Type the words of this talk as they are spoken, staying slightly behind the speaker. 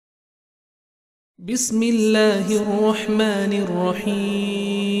بسم الله الرحمن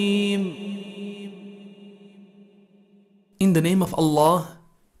الرحيم. In the name of Allah,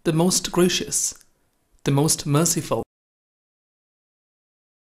 the most gracious, the most merciful.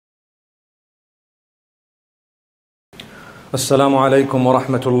 السلام عليكم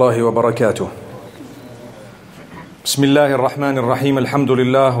ورحمة الله وبركاته. بسم الله الرحمن الرحيم. الحمد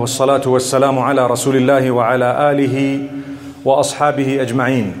لله والصلاة والسلام على رسول الله وعلى آله وأصحابه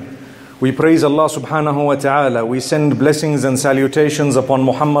أجمعين. We praise Allah subhanahu wa ta'ala. We send blessings and salutations upon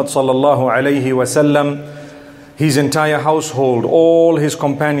Muhammad sallallahu alayhi wa sallam, his entire household, all his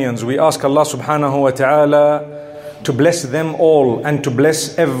companions. We ask Allah subhanahu wa ta'ala to bless them all and to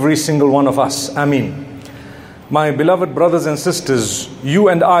bless every single one of us. Ameen. My beloved brothers and sisters, you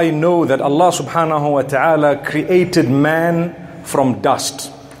and I know that Allah subhanahu wa ta'ala created man from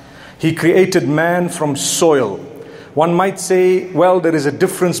dust. He created man from soil. One might say, well, there is a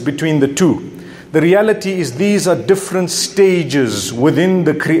difference between the two. The reality is these are different stages within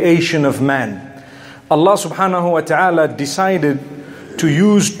the creation of man. Allah subhanahu wa ta'ala decided to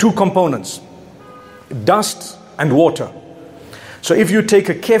use two components, dust and water. So if you take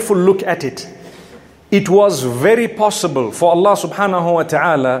a careful look at it, it was very possible for Allah subhanahu wa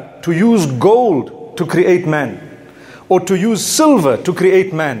ta'ala to use gold to create man, or to use silver to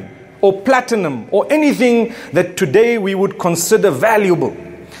create man, or platinum, or anything that today we would consider valuable.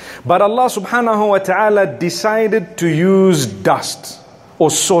 But Allah subhanahu wa ta'ala decided to use dust or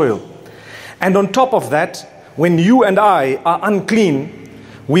soil. And on top of that, when you and I are unclean,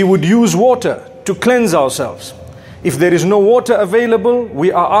 we would use water to cleanse ourselves. If there is no water available,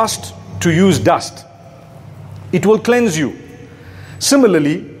 we are asked to use dust. It will cleanse you.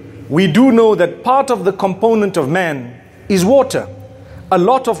 Similarly, we do know that part of the component of man is water. A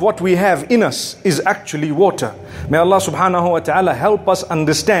lot of what we have in us is actually water. May Allah subhanahu wa ta'ala help us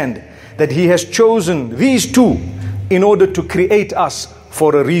understand that He has chosen these two in order to create us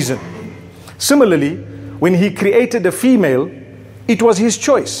for a reason. Similarly, when He created a female, it was His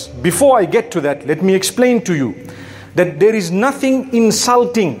choice. Before I get to that, let me explain to you that there is nothing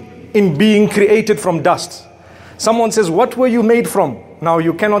insulting in being created from dust. Someone says, what were you made from? Now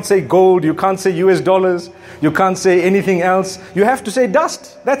you cannot say gold, you can't say US dollars, you can't say anything else. You have to say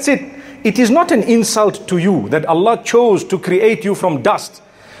dust. That's it. It is not an insult to you that Allah chose to create you from dust.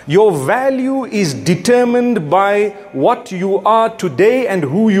 Your value is determined by what you are today and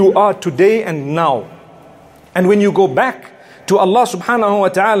who you are today and now. And when you go back to Allah subhanahu wa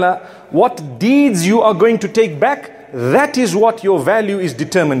ta'ala, what deeds you are going to take back, that is what your value is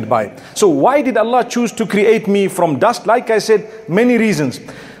determined by. So why did Allah choose to create me from dust? Like I said, many reasons.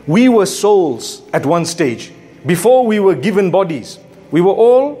 We were souls at one stage. Before we were given bodies, we were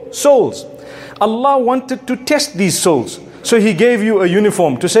all souls. Allah wanted to test these souls. So He gave you a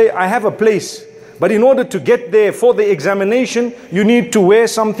uniform to say, I have a place. But in order to get there for the examination, you need to wear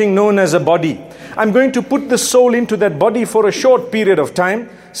something known as a body. I'm going to put the soul into that body for a short period of time.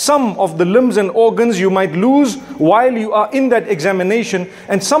 Some of the limbs and organs you might lose while you are in that examination,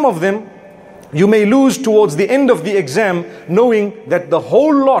 and some of them you may lose towards the end of the exam, knowing that the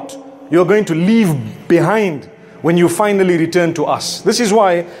whole lot you're going to leave behind when you finally return to us. This is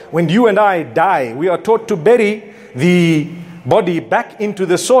why when you and I die, we are taught to bury the body back into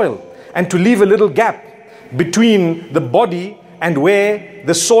the soil and to leave a little gap between the body and where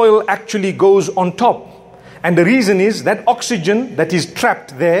the soil actually goes on top. And the reason is that oxygen that is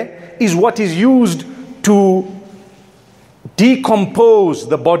trapped there is what is used to decompose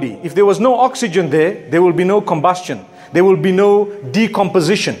the body. If there was no oxygen there, there will be no combustion. There will be no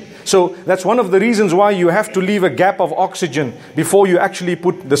decomposition. So that's one of the reasons why you have to leave a gap of oxygen before you actually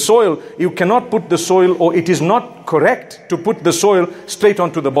put the soil. You cannot put the soil, or it is not correct to put the soil straight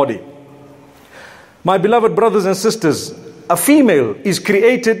onto the body. My beloved brothers and sisters, a female is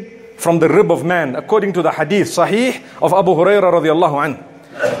created from the rib of man, according to the hadith sahih of Abu Hurairah radiallahu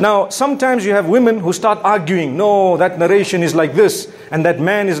anhu. Now, sometimes you have women who start arguing, no, that narration is like this, and that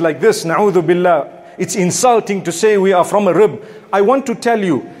man is like this, na'udhu billah. It's insulting to say we are from a rib. I want to tell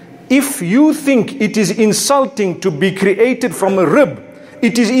you, if you think it is insulting to be created from a rib,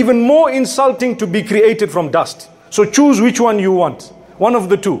 it is even more insulting to be created from dust. So choose which one you want, one of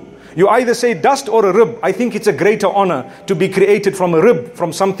the two. You either say dust or a rib. I think it's a greater honor to be created from a rib,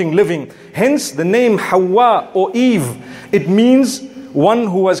 from something living. Hence the name Hawa or Eve. It means one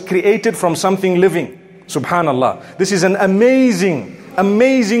who was created from something living. Subhanallah. This is an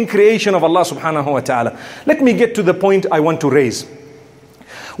amazing creation of Allah subhanahu wa ta'ala. Let me get to the point I want to raise.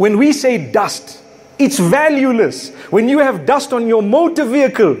 When we say dust, it's valueless. When you have dust on your motor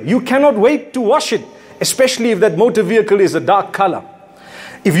vehicle, you cannot wait to wash it, especially if that motor vehicle is a dark color.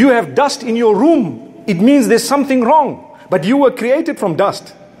 If you have dust in your room, it means there's something wrong. But you were created from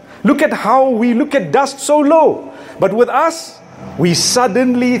dust. Look at how we look at dust so low. But with us, we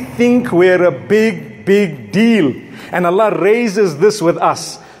suddenly think we're a big, big deal. And Allah raises this with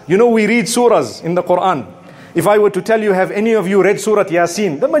us. You know, we read surahs in the Quran. If I were to tell you, have any of you read Surah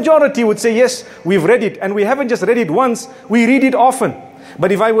Yasin? The majority would say, yes, we've read it. And we haven't just read it once, we read it often.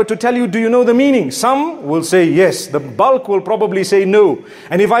 But if I were to tell you, do you know the meaning? Some will say yes. The bulk will probably say no.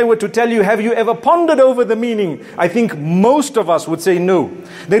 And if I were to tell you, have you ever pondered over the meaning? I think most of us would say no.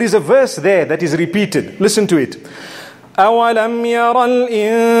 There is a verse there that is repeated. Listen to it. أَوَلَمْ يَرَ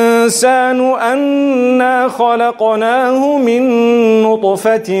الْإِنسَانُ أَنَّا خَلَقْنَاهُ مِن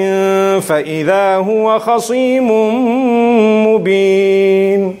نُطْفَةٍ فَإِذَا هُوَ خَصِيمٌ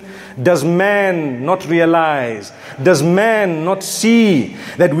مُبِينٌ. Does man not realize, does man not see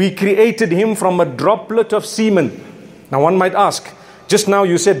that we created him from a droplet of semen? Now one might ask, just now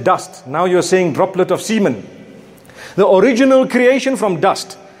you said dust, now you're saying droplet of semen. The original creation from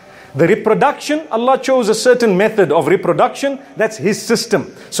dust. The reproduction, Allah chose a certain method of reproduction, that's His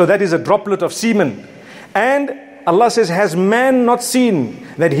system. So that is a droplet of semen. And Allah says, has man not seen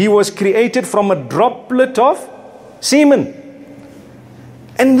that he was created from a droplet of semen?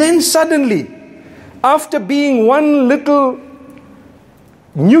 And then suddenly, after being one little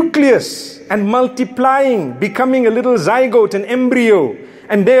nucleus and multiplying, becoming a little zygote, an embryo,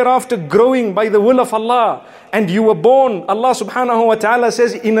 and thereafter growing by the will of Allah, and you were born, Allah subhanahu wa ta'ala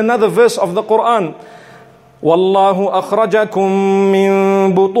says in another verse of the Quran, وَاللَّهُ أَخْرَجَكُم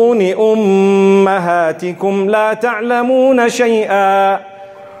مِّن بُطُونِ أُمَّهَاتِكُمْ لَا تَعْلَمُونَ شَيْئًا.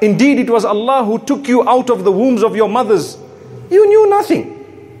 Indeed, it was Allah who took you out of the wombs of your mothers. You knew nothing.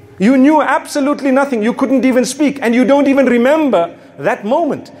 You knew absolutely nothing. You couldn't even speak. And you don't even remember that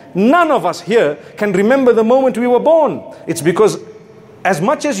moment. None of us here can remember the moment we were born. It's because as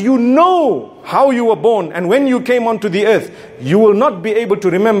much as you know how you were born and when you came onto the earth, you will not be able to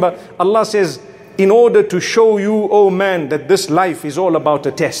remember. Allah says, in order to show you, oh man, that this life is all about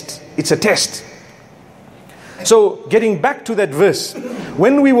a test. It's a test. So getting back to that verse,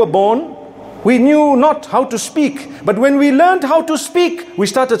 when we were born, we knew not how to speak. But when we learned how to speak, we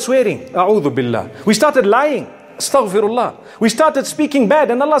started swearing. A'udhu billah. We started lying. Astaghfirullah. We started speaking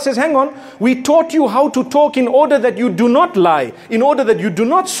bad. And Allah says, hang on. We taught you how to talk in order that you do not lie. In order that you do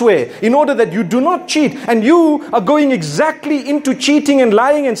not swear. In order that you do not cheat. And you are going exactly into cheating and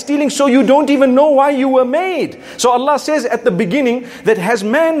lying and stealing. So you don't even know why you were made. So Allah says at the beginning that has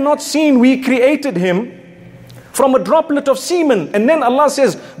man not seen we created him from a droplet of semen. And then Allah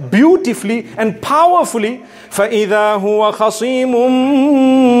says beautifully and powerfully, فَإِذَا هُوَ خَصِيمٌ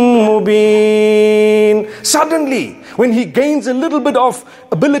مُبِينٌ. Suddenly, when he gains a little bit of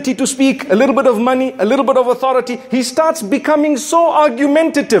ability to speak, a little bit of money, a little bit of authority, he starts becoming so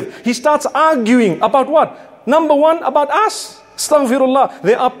argumentative. He starts arguing about what? Number one, about us. Astaghfirullah.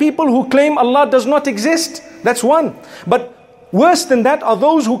 There are people who claim Allah does not exist. That's one. But worse than that are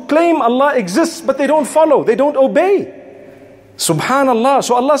those who claim Allah exists, but they don't follow, they don't obey. Subhanallah.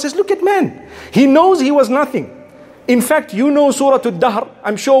 So Allah says, look at man. He knows he was nothing. In fact, you know Surah Al-Dahr.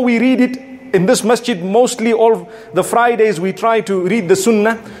 I'm sure we read it in this masjid. Mostly all the Fridays we try to read the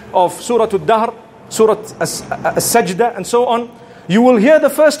sunnah of Surah Al-Dahr, Surah As-Sajda and so on. You will hear the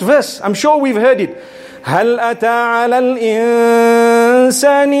first verse. I'm sure we've heard it. هل أتى على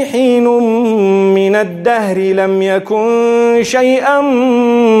الإنسان حين من الدهر لم يكن شيئا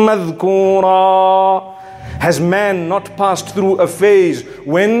مذكورا. Has man not passed through a phase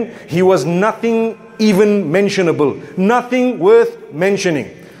when he was nothing even mentionable, nothing worth mentioning?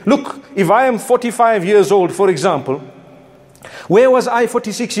 Look, if I am 45 years old, for example, where was I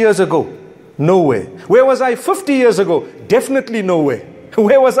 46 years ago? Nowhere. Where was I 50 years ago? Definitely nowhere.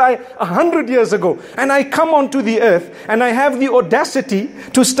 Where was I 100 years ago? And I come onto the earth and I have the audacity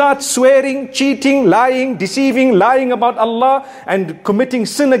to start swearing, cheating, lying, deceiving, lying about Allah and committing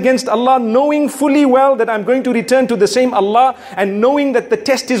sin against Allah, knowing fully well that I'm going to return to the same Allah and knowing that the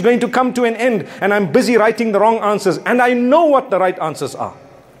test is going to come to an end and I'm busy writing the wrong answers and I know what the right answers are.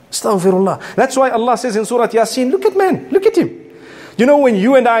 Astaghfirullah. That's why Allah says in Surah Yasin, look at man, look at him. You know, when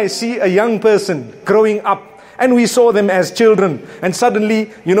you and I see a young person growing up, and we saw them as children, and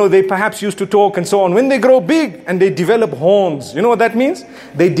suddenly, you know, they perhaps used to talk and so on. When they grow big and they develop horns, you know what that means?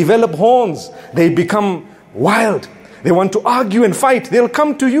 They develop horns. They become wild. They want to argue and fight. They'll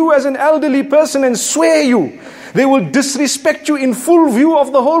come to you as an elderly person and swear you. They will disrespect you in full view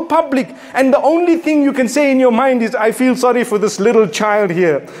of the whole public. And the only thing you can say in your mind is, I feel sorry for this little child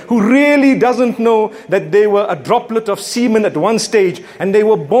here who really doesn't know that they were a droplet of semen at one stage. And they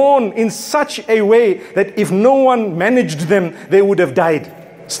were born in such a way that if no one managed them, they would have died.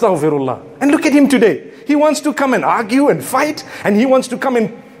 Astaghfirullah. And look at him today. He wants to come and argue and fight, and he wants to come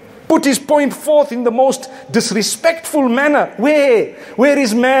and put his point forth in the most disrespectful manner. Where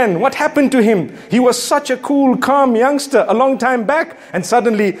is man? What happened to him? He was such a cool, calm youngster a long time back, and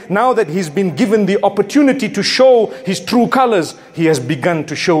suddenly, now that he's been given the opportunity to show his true colors, he has begun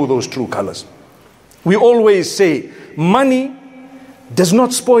to show those true colors. We always say, money does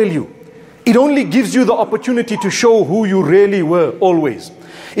not spoil you. It only gives you the opportunity to show who you really were always.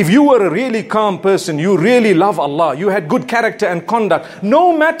 If you were a really calm person, you really love Allah, you had good character and conduct,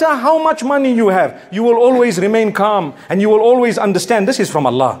 no matter how much money you have, you will always remain calm and you will always understand this is from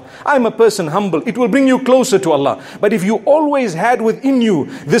Allah. I'm a person humble. It will bring you closer to Allah. But if you always had within you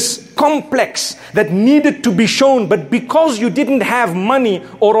this complex that needed to be shown, but because you didn't have money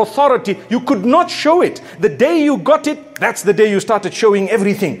or authority, you could not show it. The day you got it, that's the day you started showing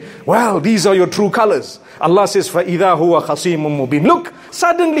everything. Well, these are your true colors. Allah says, فَإِذَا هُوَ خَصِيمٌ مُبِينٌ. Look,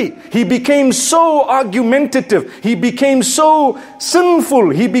 suddenly he became so argumentative. He became so sinful.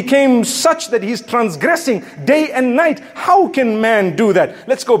 He became such that he's transgressing day and night. How can man do that?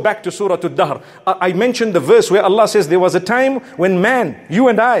 Let's go back to Surah Ad-Dahr. I mentioned the verse where Allah says there was a time when man, you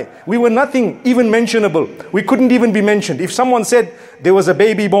and I, we were nothing even mentionable. We couldn't even be mentioned. If someone said there was a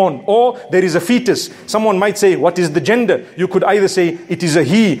baby born or there is a fetus, someone might say, what is the gender? You could either say it is a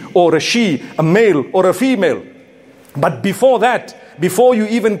he or a she, a male or a female. But before that, before you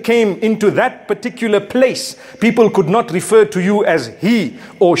even came into that particular place, people could not refer to you as he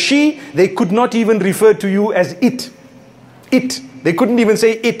or she. They could not even refer to you as it. It. They couldn't even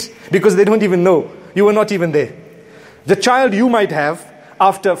say it because they don't even know. You were not even there. The child you might have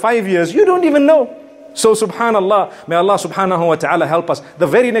after 5 years, you don't even know. So subhanallah, may Allah subhanahu wa ta'ala help us. The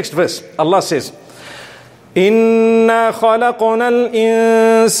very next verse, Allah says, إِنَّا خَلَقْنَا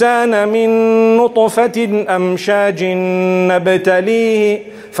الْإِنسَانَ مِن نُطْفَةٍ أَمْشَاجٍ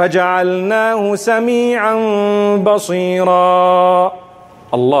نَبْتَلِيهِ فَجَعَلْنَاهُ سَمِيعًا بَصِيرًا.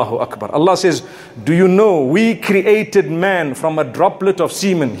 Allahu Akbar. Allah says, do you know we created man from a droplet of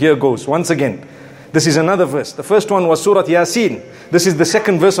semen? Here goes, once again. This is another verse. The first one was Surah Yasin. This is the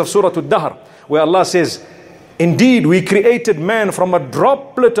second verse of Surah Ad-Dahr, where Allah says, indeed we created man from a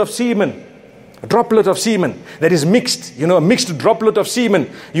droplet of semen. A droplet of semen that is mixed. You know, a mixed droplet of semen.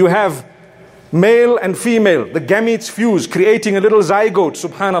 You have male and female. The gametes fuse, creating a little zygote,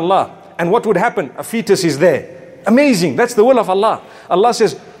 subhanallah. And what would happen? A fetus is there. Amazing. That's the will of Allah. Allah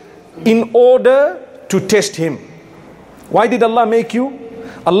says, in order to test him. Why did Allah make you?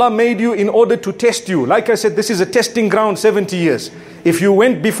 Allah made you in order to test you. Like I said, this is a testing ground, 70 years. If you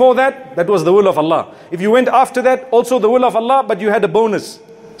went before that, that was the will of Allah. If you went after that, also the will of Allah, but you had a bonus.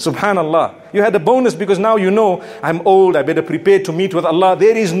 Subhanallah. You had a bonus because now you know, I'm old, I better prepare to meet with Allah.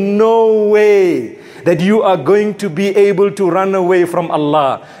 There is no way that you are going to be able to run away from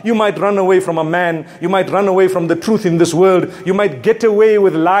Allah. You might run away from a man. You might run away from the truth in this world. You might get away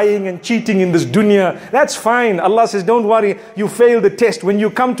with lying and cheating in this dunya. That's fine. Allah says, don't worry. You failed the test. When you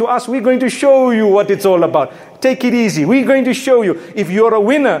come to us, we're going to show you what it's all about. Take it easy. We're going to show you. If you're a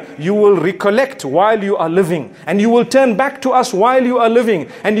winner, you will recollect while you are living. And you will turn back to us while you are living.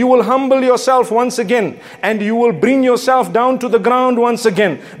 And you will humble yourself once again. And you will bring yourself down to the ground once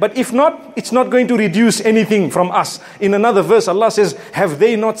again. But if not, it's not going to reduce anything from us. In another verse, Allah says, have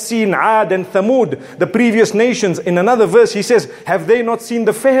they not seen Ad and Thamud, the previous nations? In another verse, He says, have they not seen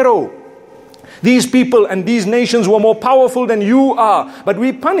the Pharaoh? These people and these nations were more powerful than you are, but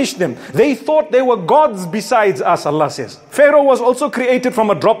we punished them. They thought they were gods besides us, Allah says. Pharaoh was also created from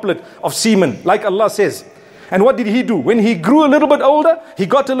a droplet of semen, like Allah says. And what did he do? When he grew a little bit older, he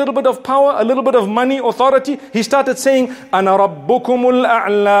got a little bit of power, a little bit of money, authority. He started saying, Ana rabbukumul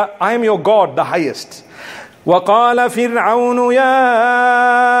a'la, I am your God, the highest. وقال فرعون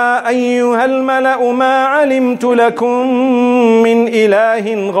يا أيها الملأ ما علمت لكم من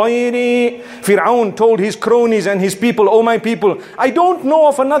إله غيري. Fir'aun told his cronies and his people, oh my people, I don't know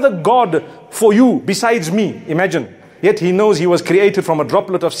of another God for you besides me. Imagine. Yet he knows he was created from a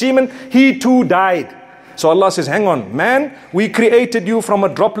droplet of semen. He too died. So Allah says, hang on, man, we created you from a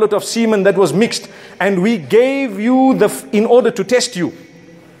droplet of semen that was mixed, and we gave you in order to test you.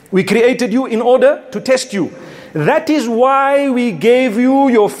 We created you in order to test you. That is why we gave you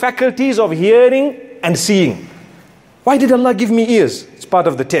your faculties of hearing and seeing. Why did Allah give me ears? It's part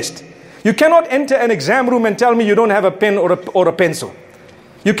of the test. You cannot enter an exam room and tell me you don't have a pen or a pencil.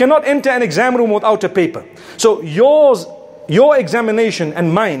 You cannot enter an exam room without a paper. So your examination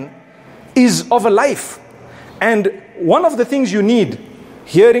and mine is of a life. And one of the things you need,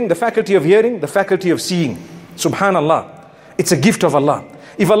 hearing, the faculty of hearing, the faculty of seeing. Subhanallah. It's a gift of Allah.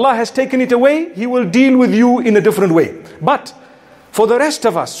 If Allah has taken it away, He will deal with you in a different way. But For the rest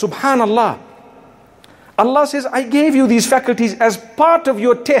of us, subhanallah, Allah says, I gave you these faculties as part of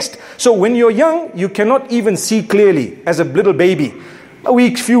your test. So when you're young, you cannot even see clearly as a little baby.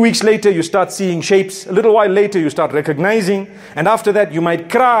 Few weeks later, you start seeing shapes. A little while later, you start recognizing. And after that, you might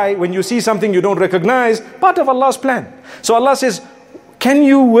cry when you see something you don't recognize. Part of Allah's plan. So Allah says, can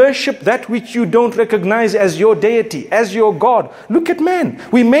you worship that which you don't recognize as your deity, as your God? Look at man.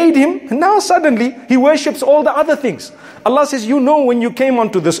 We made him, and now suddenly he worships all the other things. Allah says, you know when you came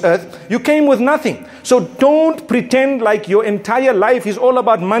onto this earth, you came with nothing. So don't pretend like your entire life is all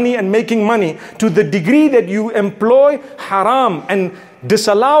about money and making money to the degree that you employ haram and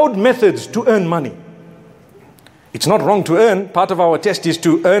disallowed methods to earn money. It's not wrong to earn. Part of our test is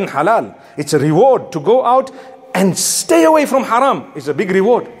to earn halal. It's a reward to go out and stay away from haram is a big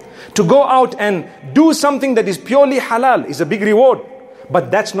reward. To go out and do something that is purely halal is a big reward.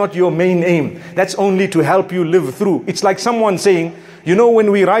 But that's not your main aim. That's only to help you live through. It's like someone saying, you know, when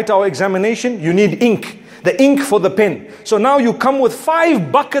we write our examination, you need ink. The ink for the pen. So now you come with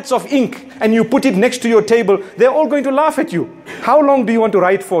 5 buckets of ink and you put it next to your table. They're all going to laugh at you. How long do you want to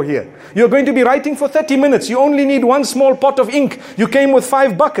write for here? You're going to be writing for 30 minutes. You only need 1 small pot of ink. You came with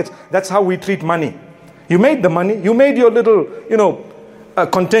 5 buckets. That's how we treat money. You made the money. You made your little,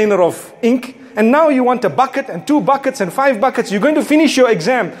 container of ink. And now you want a bucket and 2 buckets and 5 buckets. You're going to finish your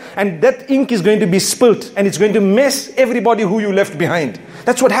exam. And that ink is going to be spilt. And it's going to mess everybody who you left behind.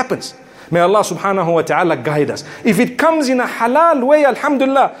 That's what happens. May Allah subhanahu wa ta'ala guide us. If it comes in a halal way,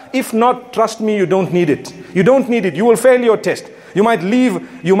 alhamdulillah. If not, trust me, you don't need it. You don't need it. You will fail your test. You might live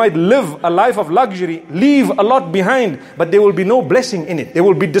a life of luxury, leave a lot behind, but there will be no blessing in it. There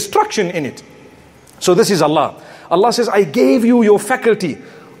will be destruction in it. So this is Allah. Allah says, I gave you your faculty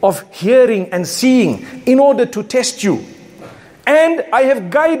of hearing and seeing in order to test you. And I have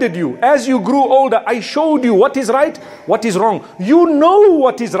guided you. As you grew older, I showed you what is right, what is wrong. You know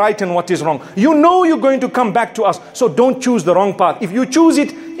what is right and what is wrong. You know you're going to come back to us. So don't choose the wrong path. If you choose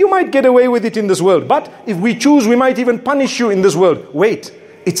it, you might get away with it in this world. But if we choose, we might even punish you in this world. Wait,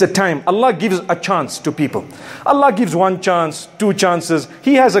 it's a time. Allah gives a chance to people. Allah gives 1 chance, 2 chances.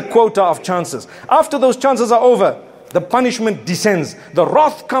 He has a quota of chances. After those chances are over, the punishment descends. The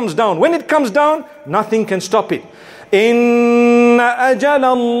wrath comes down. When it comes down, nothing can stop it. إِنَّ أَجَلَ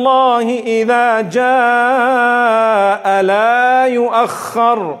اللَّهِ إِذَا جَاءَ لَا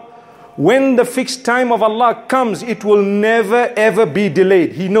يُؤَخَّرُ. When the fixed time of Allah comes, it will never ever be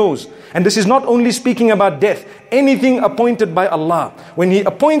delayed. He knows. And this is not only speaking about death. Anything appointed by Allah. When He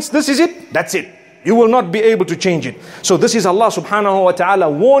appoints, this is it, that's it. You will not be able to change it. So this is Allah subhanahu wa ta'ala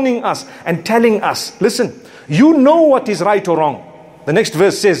warning us and telling us, listen, you know what is right or wrong. The next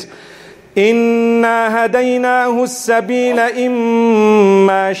verse says, إِنَّا هَدَيْنَاهُ السَّبِيلَ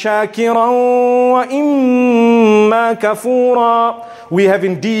إِمَّا شَاكِرًا وَإِمَّا كَفُورًا. We have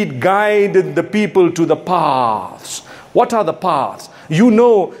indeed guided the people to the paths. What are the paths? You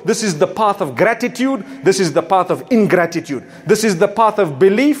know, this is the path of gratitude. This is the path of ingratitude. This is the path of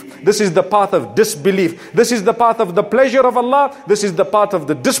belief. This is the path of disbelief. This is the path of the pleasure of Allah. This is the path of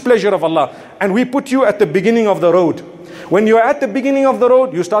the displeasure of Allah. And we put you at the beginning of the road. When you're at the beginning of the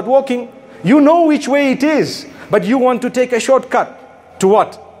road, you start walking. You know which way it is, but you want to take a shortcut. To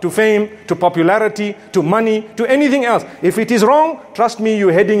what? To fame, to popularity, to money, to anything else. If it is wrong, trust me,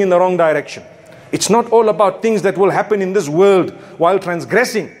 you're heading in the wrong direction. It's not all about things that will happen in this world while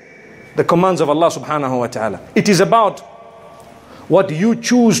transgressing the commands of Allah subhanahu wa ta'ala. It is about what you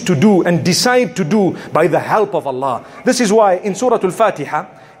choose to do and decide to do by the help of Allah. This is why in Surah Al-Fatiha,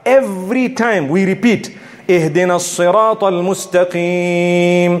 every time we repeat, اهدنا الصراط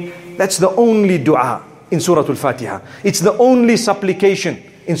المستقيم. That's the only dua in Surah Al-Fatiha. It's the only supplication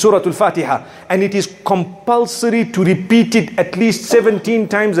in Surah Al-Fatiha. And it is compulsory to repeat it at least 17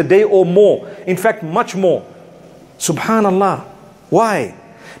 times a day or more. In fact, much more. Subhanallah. Why?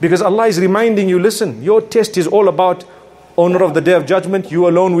 Because Allah is reminding you, listen, your test is all about honor of the Day of Judgment. You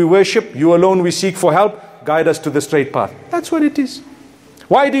alone we worship. You alone we seek for help. Guide us to the straight path. That's what it is.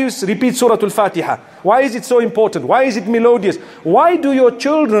 Why do you repeat Surah Al-Fatiha? Why is it so important? Why is it melodious? Why do your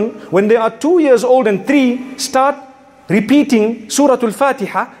children, when they are 2 years old and 3, start repeating Surah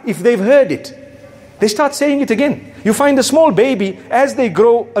Al-Fatiha if they've heard it? They start saying it again. You find a small baby, as they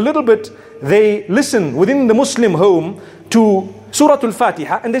grow a little bit, they listen within the Muslim home to Surah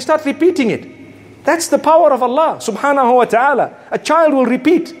Al-Fatiha and they start repeating it. That's the power of Allah subhanahu wa ta'ala. A child will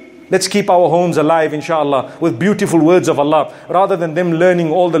repeat. Let's keep our homes alive, inshallah, with beautiful words of Allah, rather than them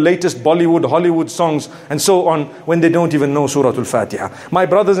learning all the latest Bollywood, Hollywood songs, and so on, when they don't even know Surah Al-Fatiha. My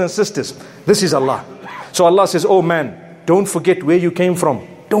brothers and sisters, this is Allah. So Allah says, oh man, don't forget where you came from.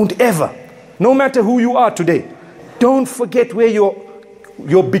 Don't ever, no matter who you are today, don't forget where you're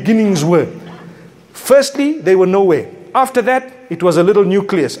your beginnings were. Firstly, they were nowhere. After that, it was a little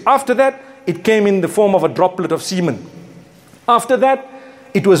nucleus. After that, it came in the form of a droplet of semen. After that,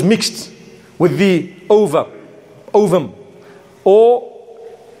 it was mixed with the ovum. Or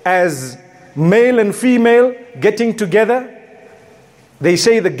as male and female getting together, they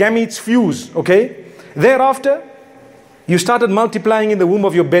say the gametes fuse, okay? Thereafter, you started multiplying in the womb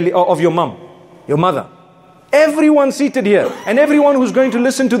of your belly, or of your mom, your mother. Everyone seated here, and everyone who's going to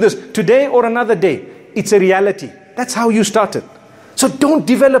listen to this today or another day, it's a reality. That's how you started. So don't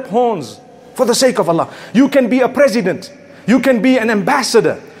develop horns for the sake of Allah. You can be a president. You can be an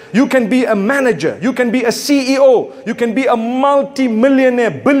ambassador. You can be a manager. You can be a CEO. You can be a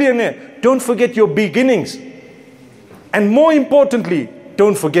multi-millionaire, billionaire. Don't forget your beginnings. And more importantly,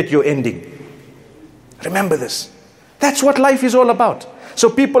 don't forget your ending. Remember this. That's what life is all about. So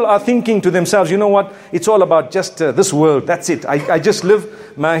people are thinking to themselves, you know what? It's all about just this world. That's it. I just live.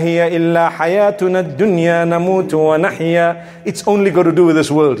 مَا هِيَ إِلَّا حَيَاتُنَا الدُّنْيَا نَمُوتُ وَنَحْيَا. It's only got to do with this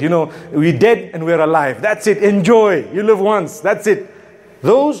world. You know, we're dead and we're alive. That's it. Enjoy. You live once. That's it.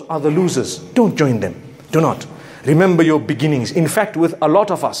 Those are the losers. Don't join them. Do not. Remember your beginnings. In fact, with a lot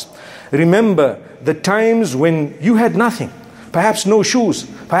of us, remember the times when you had nothing. Perhaps no shoes.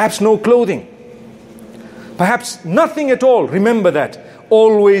 Perhaps no clothing. Perhaps nothing at all. Remember that.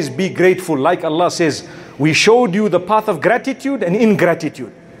 Always be grateful. Like Allah says, we showed you the path of gratitude and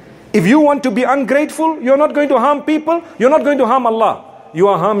ingratitude. If you want to be ungrateful, you're not going to harm people. You're not going to harm Allah. You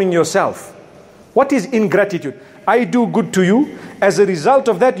are harming yourself. What is ingratitude? I do good to you. As a result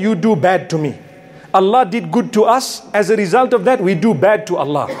of that, you do bad to me. Allah did good to us. As a result of that, we do bad to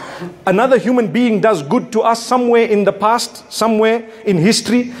Allah. Another human being does good to us somewhere in the past, somewhere in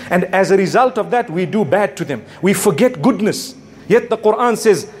history, and as a result of that, we do bad to them. We forget goodness. Yet the Quran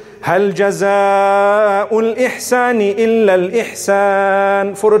says, هَلْ جَزَاءُ الْإِحْسَانِ إِلَّا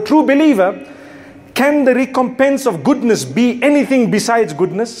الْإِحْسَانِ. For a true believer, can the recompense of goodness be anything besides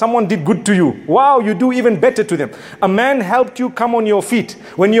goodness? Someone did good to you. Wow, you do even better to them. A man helped you come on your feet.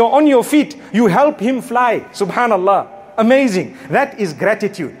 When you're on your feet, you help him fly. Subhanallah. Amazing. That is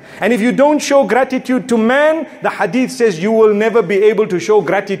gratitude. And if you don't show gratitude to man, the hadith says you will never be able to show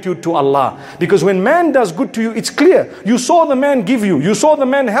gratitude to Allah. Because when man does good to you, it's clear. You saw the man give you. You saw the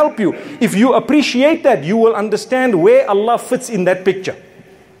man help you. If you appreciate that, you will understand where Allah fits in that picture.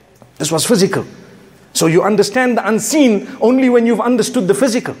 This was physical. So you understand the unseen only when you've understood the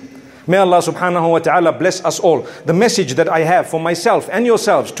physical. May Allah subhanahu wa ta'ala bless us all. The message that I have for myself and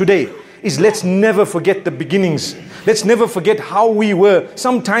yourselves today is let's never forget the beginnings. Let's never forget how we were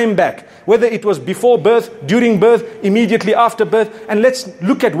some time back. Whether it was before birth, during birth, immediately after birth. And let's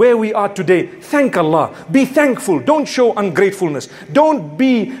look at where we are today. Thank Allah. Be thankful. Don't show ungratefulness. Don't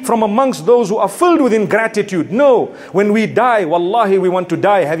be from amongst those who are filled with ingratitude. No. When we die, wallahi, we want to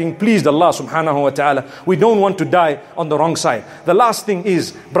die having pleased Allah subhanahu wa ta'ala. We don't want to die on the wrong side. The last thing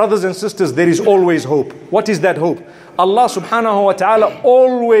is, brothers and sisters, there is always hope. What is that hope? Allah subhanahu wa ta'ala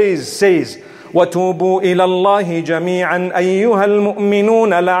always says, وَتُوبُوا إِلَى اللَّهِ جَمِيعًا أَيُّهَا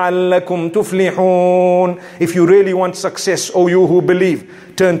الْمُؤْمِنُونَ لَعَلَّكُمْ تُفْلِحُونَ. If you really want success, O you who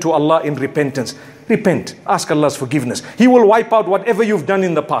believe, turn to Allah in repentance. Repent. Ask Allah's forgiveness. He will wipe out whatever you've done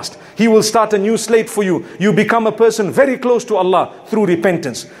in the past. He will start a new slate for you. You become a person very close to Allah through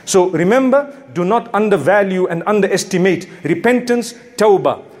repentance. So remember, do not undervalue and underestimate repentance,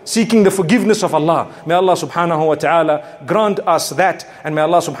 tawbah, seeking the forgiveness of Allah. May Allah subhanahu wa ta'ala grant us that, and may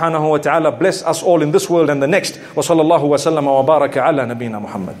Allah subhanahu wa ta'ala bless us all in this world and the next. Wa sallallahu wa sallam wa baraka ala nabina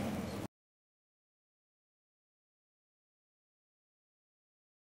Muhammad.